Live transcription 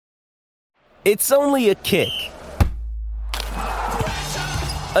It's only a kick,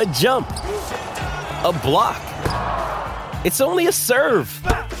 a jump, a block. It's only a serve.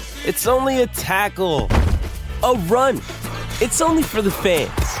 It's only a tackle, a run. It's only for the fans.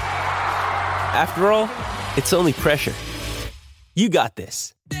 After all, it's only pressure. You got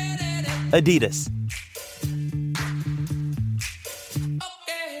this. Adidas.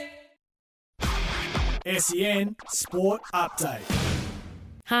 SEN Sport Update.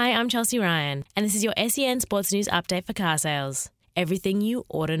 Hi, I'm Chelsea Ryan, and this is your SEN Sports News Update for car sales. Everything you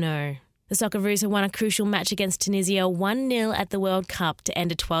ought to know. The Socceroos have won a crucial match against Tunisia 1-0 at the World Cup to end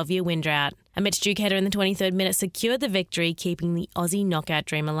a 12-year win drought. A Mitch Duke header in the 23rd minute secured the victory, keeping the Aussie knockout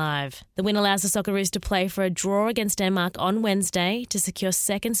dream alive. The win allows the Socceroos to play for a draw against Denmark on Wednesday to secure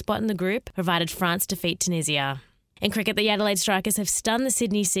second spot in the group, provided France defeat Tunisia. In cricket, the Adelaide Strikers have stunned the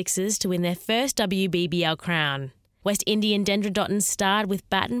Sydney Sixers to win their first WBBL crown. West Indian Dendra Dottin starred with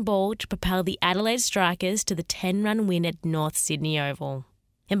bat and ball to propel the Adelaide Strikers to the 10-run win at North Sydney Oval.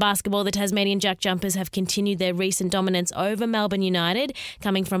 In basketball, the Tasmanian Jack Jumpers have continued their recent dominance over Melbourne United,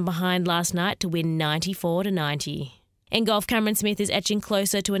 coming from behind last night to win 94-90. In golf, Cameron Smith is etching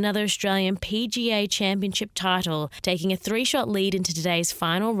closer to another Australian PGA Championship title, taking a 3-shot lead into today's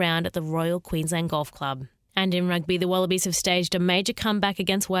final round at the Royal Queensland Golf Club. And in rugby, the Wallabies have staged a major comeback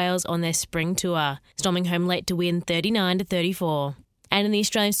against Wales on their spring tour, storming home late to win 39-34. And in the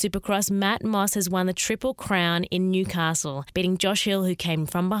Australian Supercross, Matt Moss has won the Triple Crown in Newcastle, beating Josh Hill, who came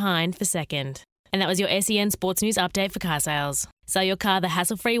from behind for second. And that was your SEN Sports News Update for car sales. Sell your car the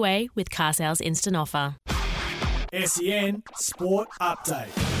hassle-free way with Car Sales Instant Offer. SEN Sport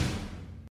Update.